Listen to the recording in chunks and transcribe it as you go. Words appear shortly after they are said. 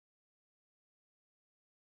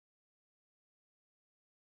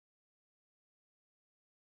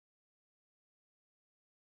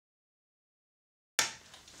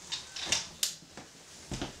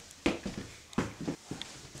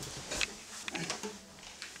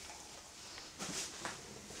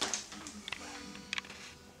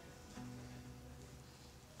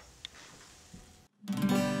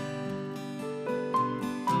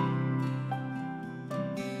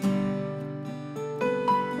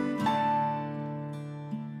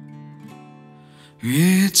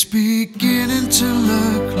It's beginning to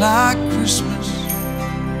look like Christmas,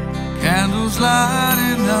 candles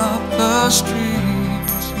lighting up the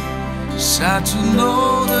streets. Sad to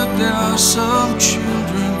know that there are some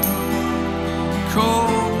children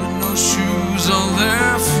cold with no shoes on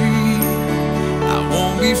their feet. I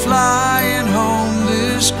won't be flying home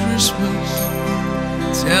this Christmas.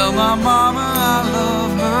 Tell my mama I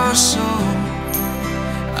love her so.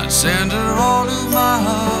 I send her all of my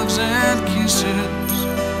hugs and kisses.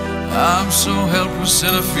 I'm so helpless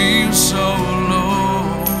and I feel so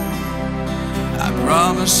low. I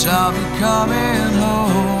promise I'll be coming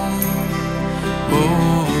home. Oh.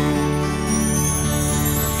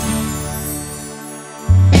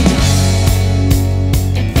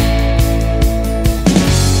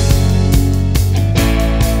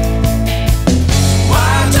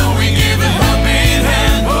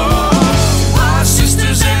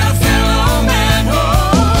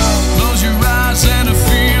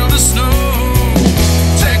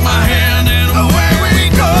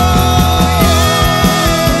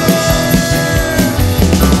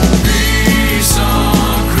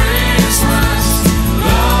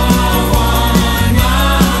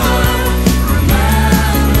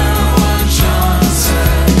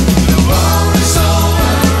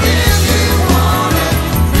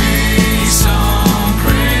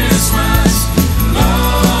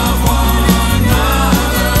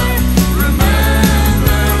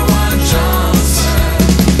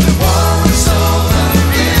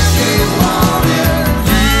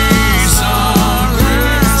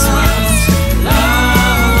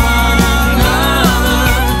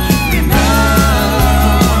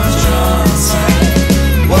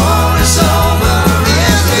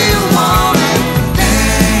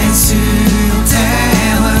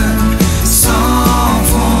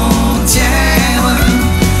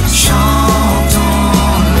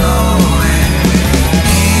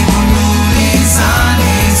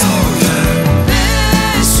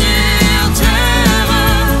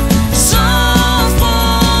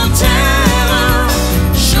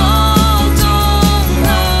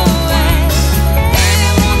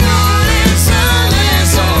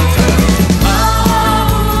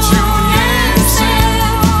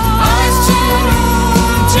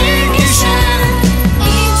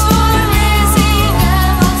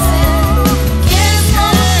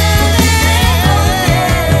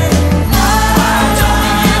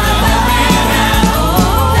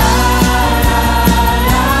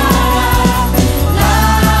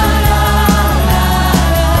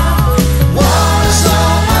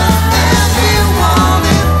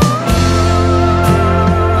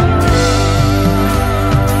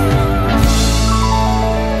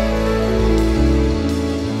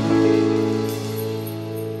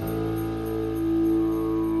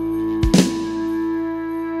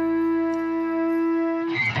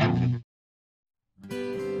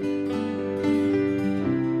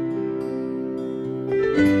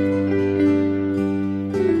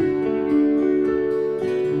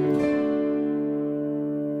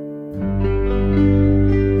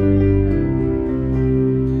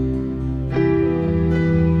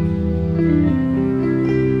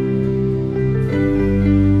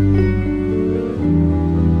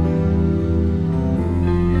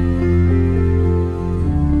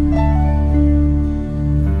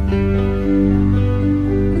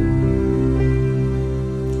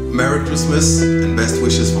 Christmas and best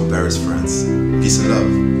wishes from Paris, France. Peace and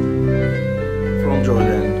love. From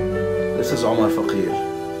Jordan, this is Omar Faqir.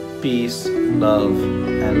 Peace, love,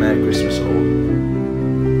 and Merry Christmas all.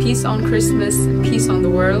 Peace on Christmas and peace on the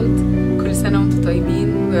world. كل سنة وانتم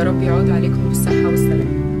طيبين ويا رب يعود عليكم بالصحة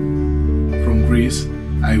والسلام. From Greece,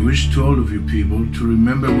 I wish to all of you people to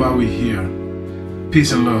remember why we're here.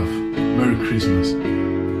 Peace and love. Merry Christmas.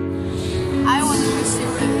 I want to wish you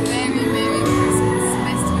a very Merry Christmas.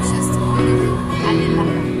 Best wishes to all of you.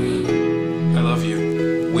 Aline. I love you.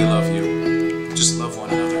 We love you. Just love one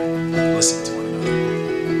another. Listen to one another.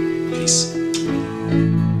 Peace.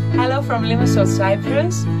 Hello from Limassol,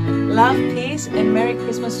 Cyprus. Love, peace, and Merry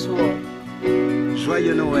Christmas to all.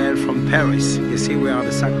 Joyeux Noël from Paris. You see, we are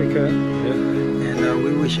the Sacré-Cœur, and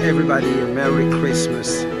we wish everybody a Merry Christmas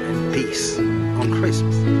and peace on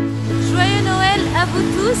Christmas. Joyeux Noël à vous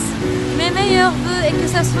tous, mes meilleurs vœux et que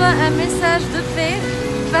ça soit un message de paix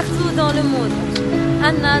partout dans le monde.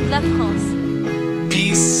 Anna de la France.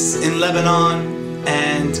 Peace in Lebanon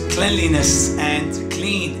and cleanliness and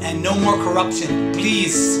clean and no more corruption,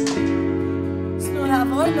 please.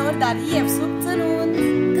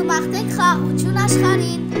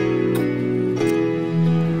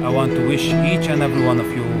 I want to wish each and every one of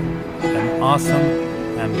you an awesome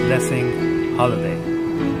and blessing holiday.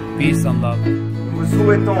 Peace and love. vous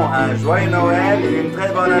souhaitons un joyeux Noël et une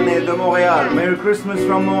très bonne année de Montréal. Merry Christmas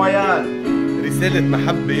from Montréal. رسالة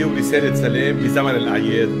محبة ورسالة سلام بزمن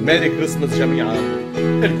الأعياد. ميري كريسماس جميعا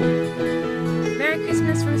لكم. Merry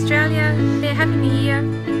Christmas from Australia, a Happy New Year,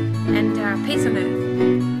 and peace on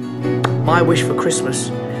earth. My wish for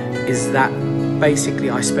Christmas is that basically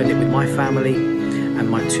I spend it with my family and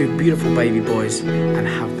my two beautiful baby boys and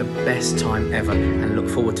have the best time ever and look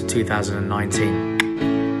forward to 2019.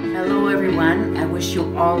 Hello everyone, I wish you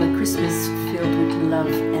all a Christmas filled with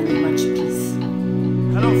love and much peace.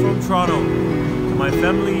 Hello from Toronto. To my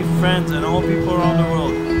family, friends and all people around the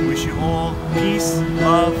world, I wish you all peace,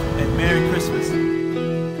 love and Merry Christmas.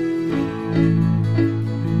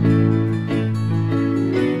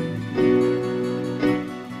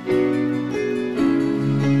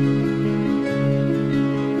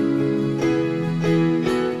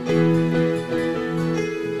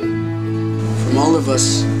 From all of us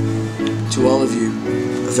to all of you,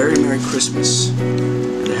 a very Merry Christmas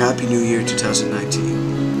and a Happy New Year 2019.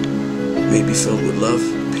 May it be filled with love,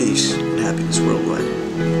 peace, and happiness worldwide.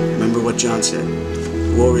 Remember what John said,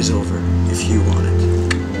 war is over if you want it.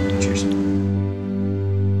 Cheers.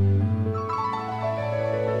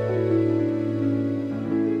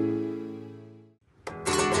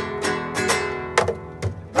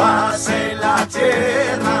 Paz en la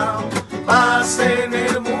tierra, paz en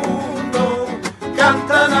el mundo,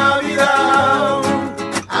 canta Navidad,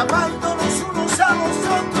 amándonos unos a los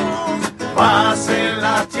otros. Paz en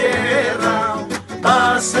la tierra,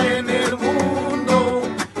 paz en el mundo,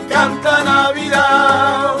 canta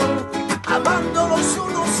Navidad, amándonos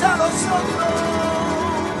unos a los otros.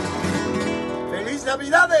 ¡Feliz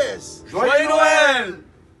Navidades! ¡Joyeux Noël!